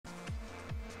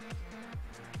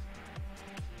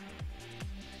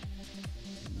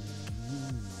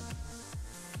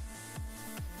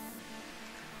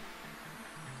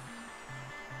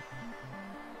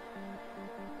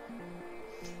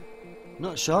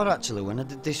Not sure actually. When I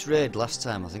did this raid last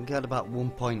time, I think I had about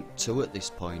 1.2 at this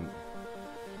point.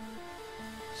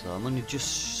 So I'm only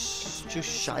just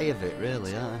shy of it,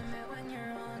 really, aren't I?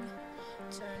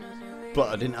 But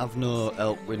I didn't have no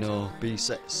help with no B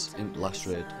sets in the last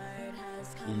raid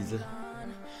either.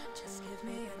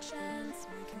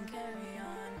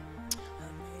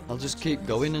 I'll just keep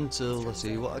going until I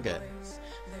see what I get.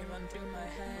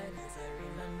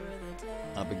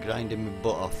 I'll be grinding my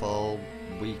butt off all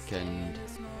weekend.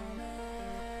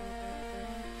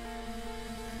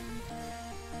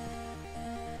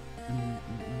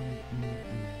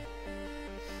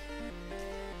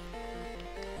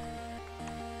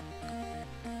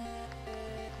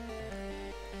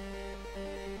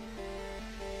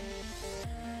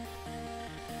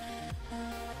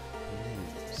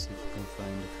 See if I can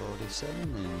find a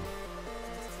 47 then.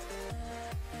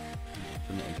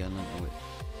 Open it again, haven't we?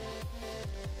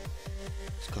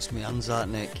 It's cost me hands that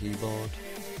net keyboard.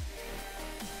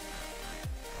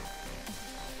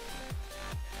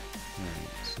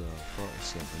 Right, so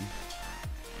 47.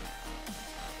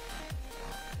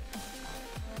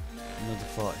 Another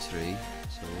 43,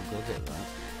 so we'll go get that.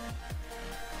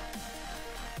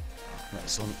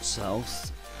 That's on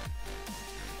south.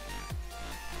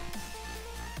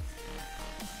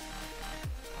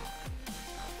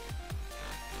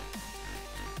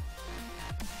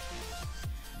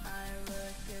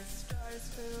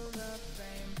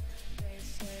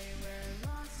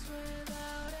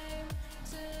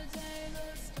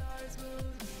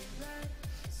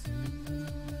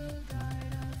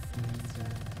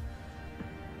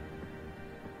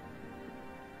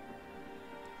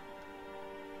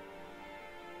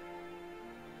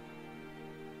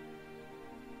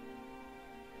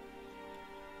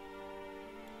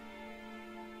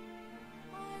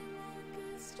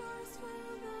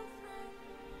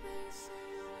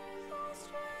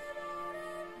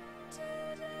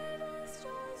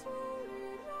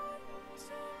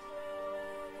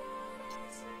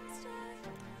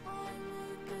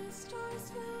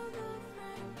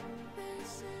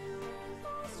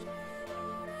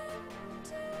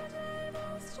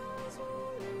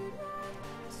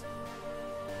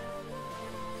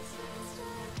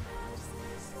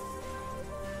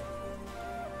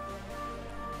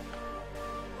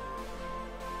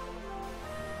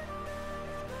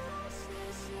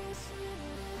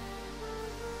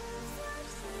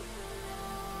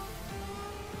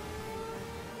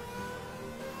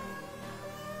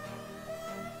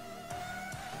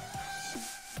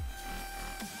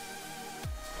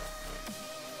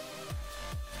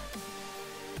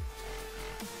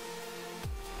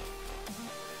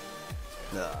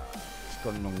 It's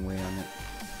gone the wrong way on it.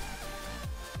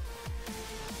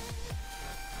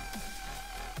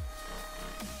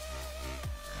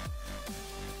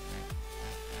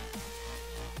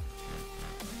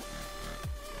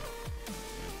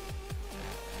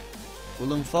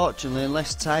 Well, unfortunately,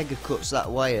 unless Tiger cuts that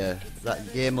wire,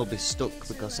 that game will be stuck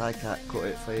because I can't cut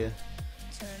it for you.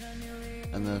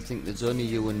 And I think there's only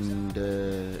you and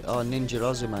oh, Ninja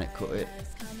Ozzy might cut it.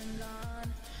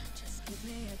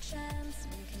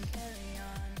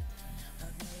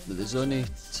 But there's only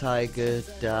Tiger,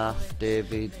 Darth,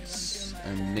 Davids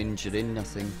and Ninja in, I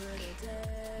think.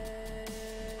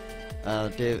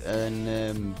 Dave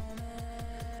and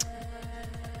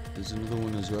there's another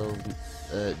one as well.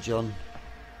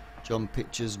 John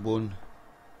Pictures won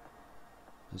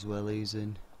as well. He's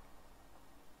in.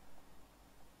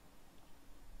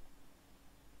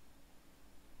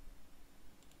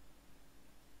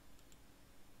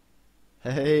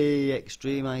 Hey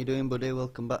Extreme, how you doing, buddy?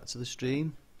 Welcome back to the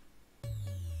stream.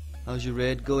 How's your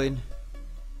raid going?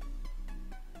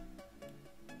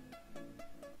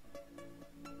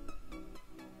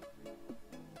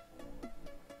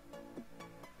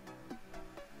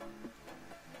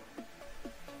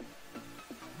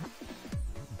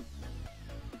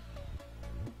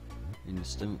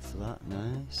 Instant for that,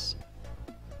 nice.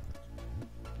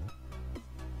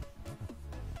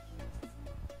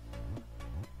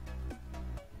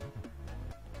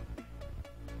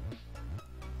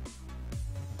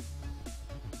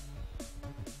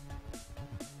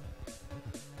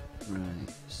 Right,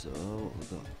 so what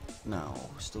we've got now,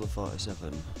 still a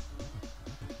 47.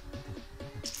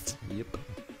 Yep.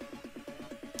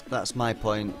 That's my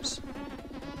points.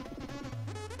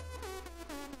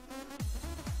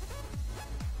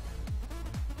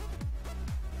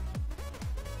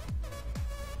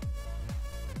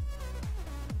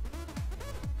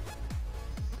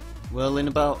 Well, in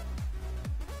about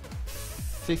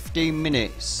 15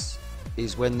 minutes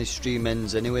is when this stream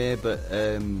ends anyway, but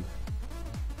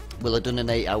we'll have done an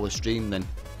 8-hour stream then.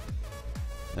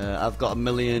 I've got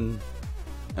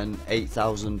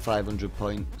 1,008,500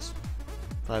 points.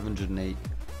 508.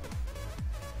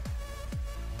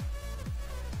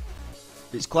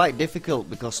 It's quite difficult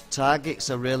because targets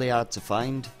are really hard to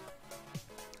find.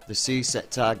 The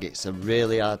C-set targets are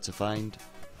really hard to find.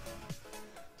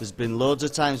 There's been loads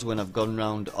of times when I've gone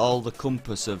round all the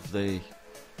compass of the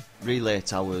relay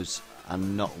towers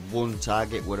and not one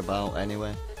target were about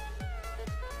anyway.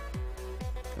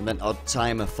 And then odd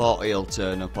time a 40 will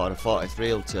turn up or a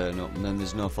 43 will turn up, and then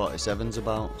there's no 47s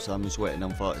about, so I'm just waiting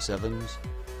on 47s.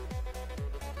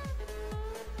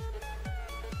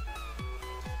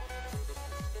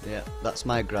 Yeah, that's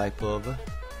my gripe over.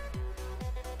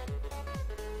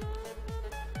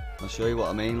 I'll show you what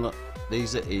I mean. Look,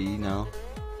 these are E now.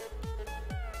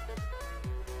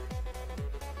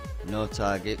 No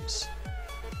targets.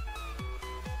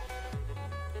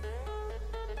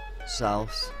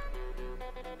 South.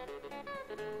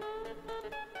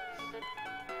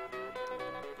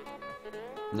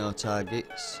 No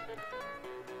targets.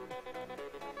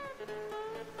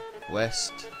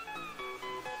 West.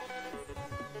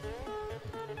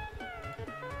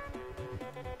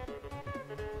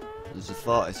 There's a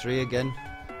 43 again.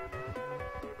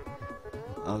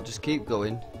 I'll just keep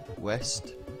going.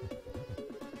 West.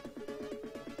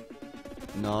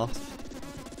 North.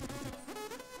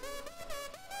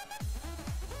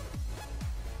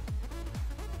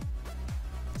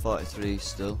 .43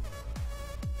 still.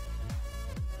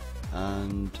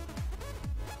 And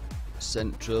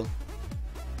central.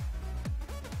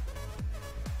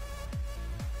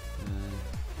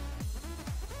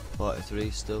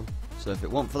 43 still. So if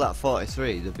it weren't for that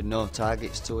 43, there'd be no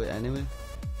targets to it anyway.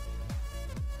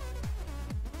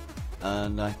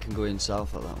 And I can go in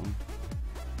south at that one.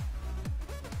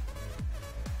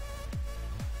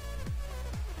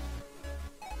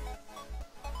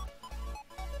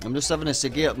 I'm just having a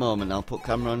ciggy at the moment. I'll put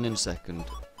camera on in a second.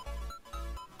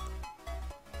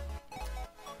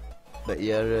 But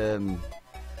yeah,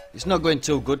 it's not going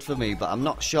too good for me, but I'm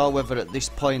not sure whether at this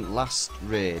point last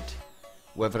raid,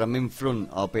 whether I'm in front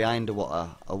or behind of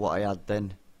what I had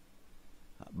then.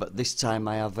 But this time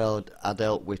I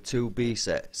dealt with 2 B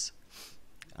sets,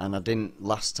 and I didn't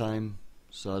last time,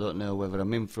 so I don't know whether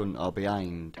I'm in front or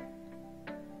behind.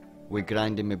 We're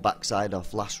grinding my backside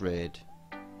off last raid,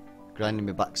 grinding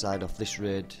my backside off this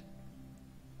raid,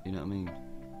 you know what I mean?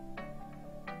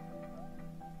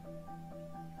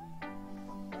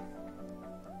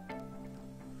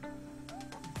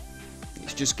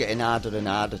 It's just getting harder and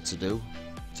harder to do,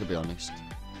 to be honest.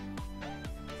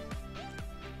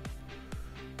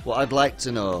 What I'd like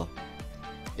to know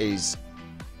is,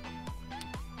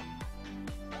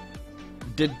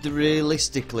 did they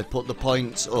realistically put the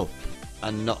points up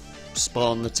and not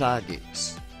spawn the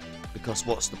targets? Because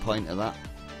what's the point of that?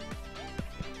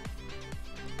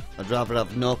 I'd rather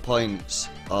have no points,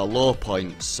 or low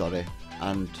points, sorry,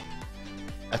 and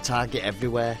a target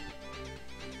everywhere.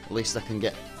 At least I can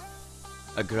get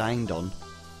a grind on.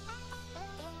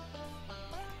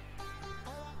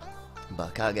 But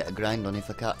I can't get a grind on if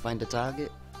I can't find a target,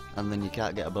 and then you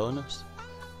can't get a bonus.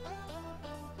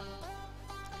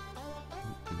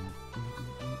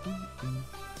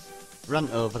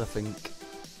 Rant over, I think.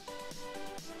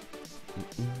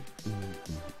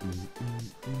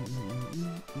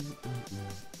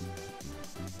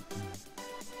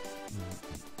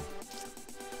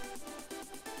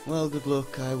 Well, good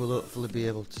luck. I will hopefully be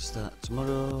able to start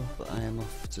tomorrow, but I am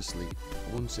off to sleep.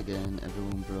 Once again,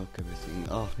 everyone broke everything.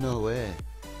 Oh, no way.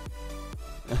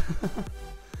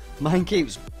 Mine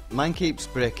keeps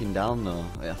breaking down though.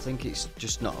 I think it's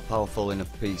just not a powerful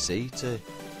enough PC to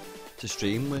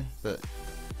stream with. But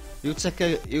you take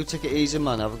it easy,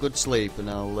 man. Have a good sleep, and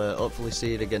I'll hopefully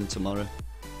see you again tomorrow.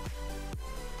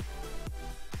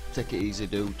 Take it easy,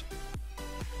 dude.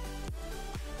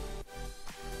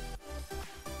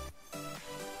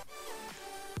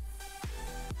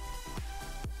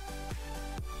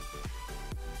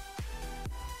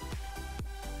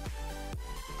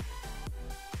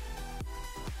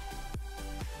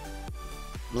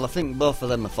 Well, I think both of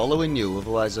them are following you,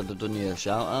 otherwise I'd have done you a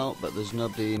shout out, but there's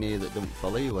nobody in here that don't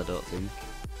follow you, I don't think.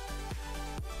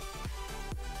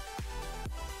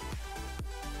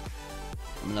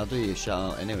 I mean, I'll do you a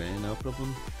shout out anyway, no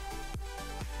problem.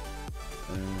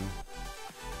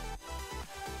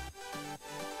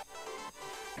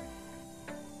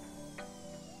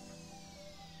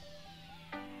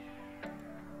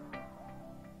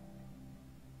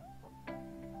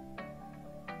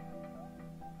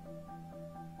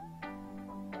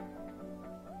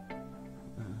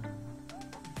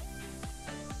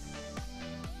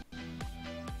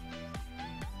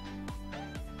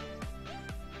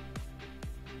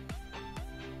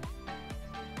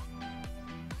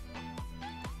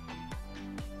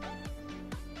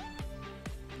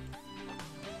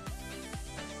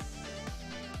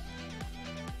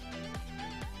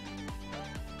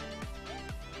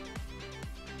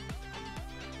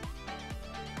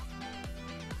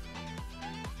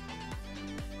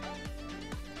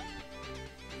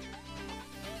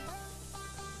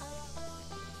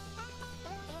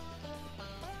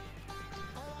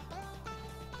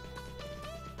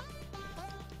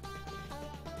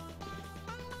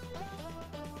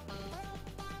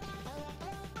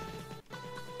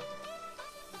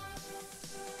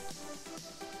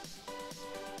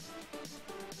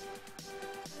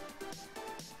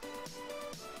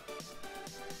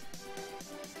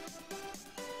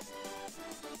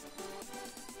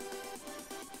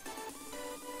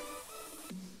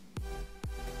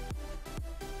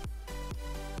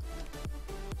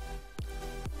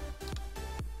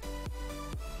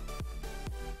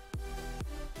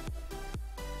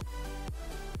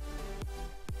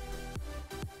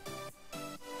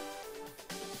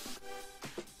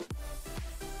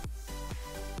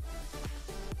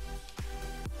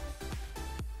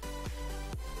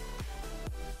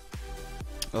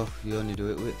 Oh, you only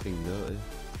do it with thing, don't you?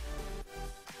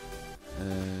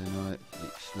 No,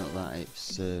 it's not that,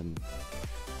 it's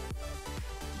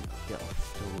get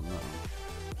off, don't want that on.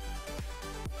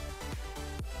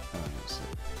 Ah, that's it.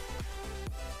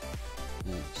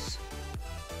 It's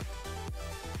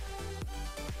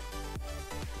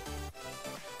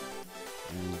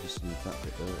and you just need that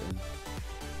bit, don't you?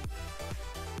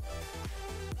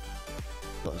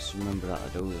 Got to remember how to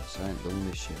do this, I ain't done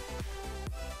this yet.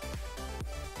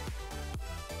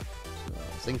 So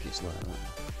I think it's like that.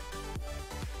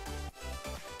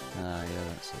 Ah, yeah,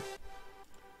 that's it.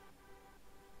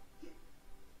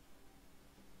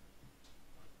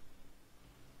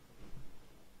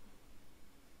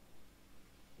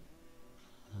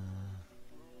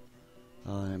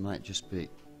 Oh, and it might just be...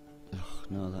 Oh,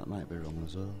 no, that might be wrong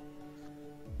as well.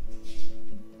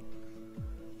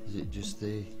 Is it just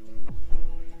the...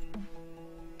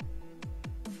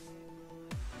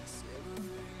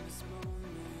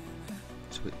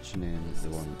 Twitch name that they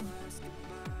want?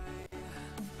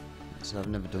 So I've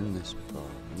never done this before.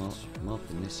 I'm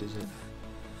hoping this is it.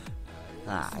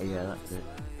 Ah, yeah, that's it.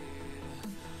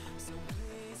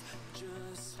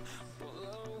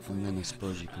 And then I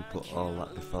suppose you can put all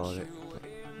that before it, but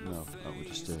no, that would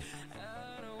just do.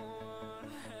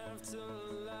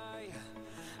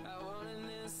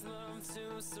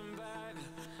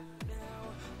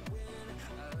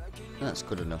 That's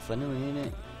good enough anyway,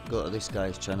 innit? Go to this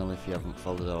guy's channel if you haven't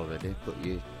followed already, put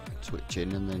your Twitch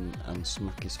in and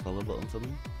smack his follow button for me.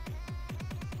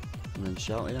 And then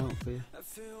shout it out for you.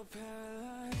 As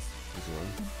well.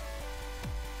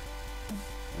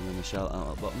 And then a shout out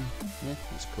at the bottom. Yeah,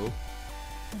 that's cool.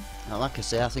 Now, like I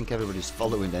say, I think everybody's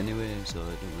following anyway, so it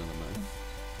doesn't really matter.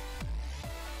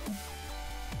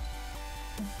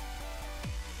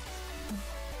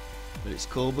 But it's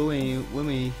cool with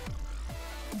me.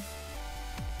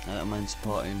 I don't mind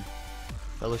supporting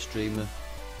fellow streamer.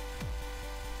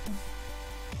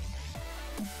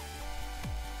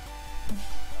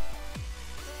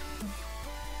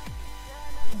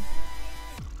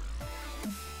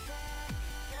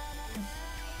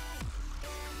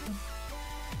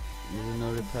 There's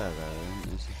no repair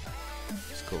there, is there?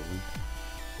 It's cool then.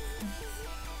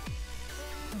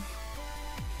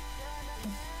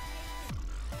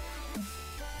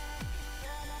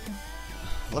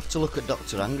 I'll have to look at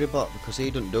Dr. Angrybot because he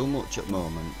doesn't do much at the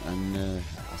moment, and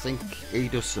I think he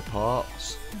does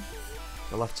supports.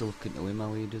 I'll have to look into him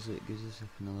how he does it. Give us a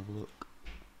second, I'll have a look.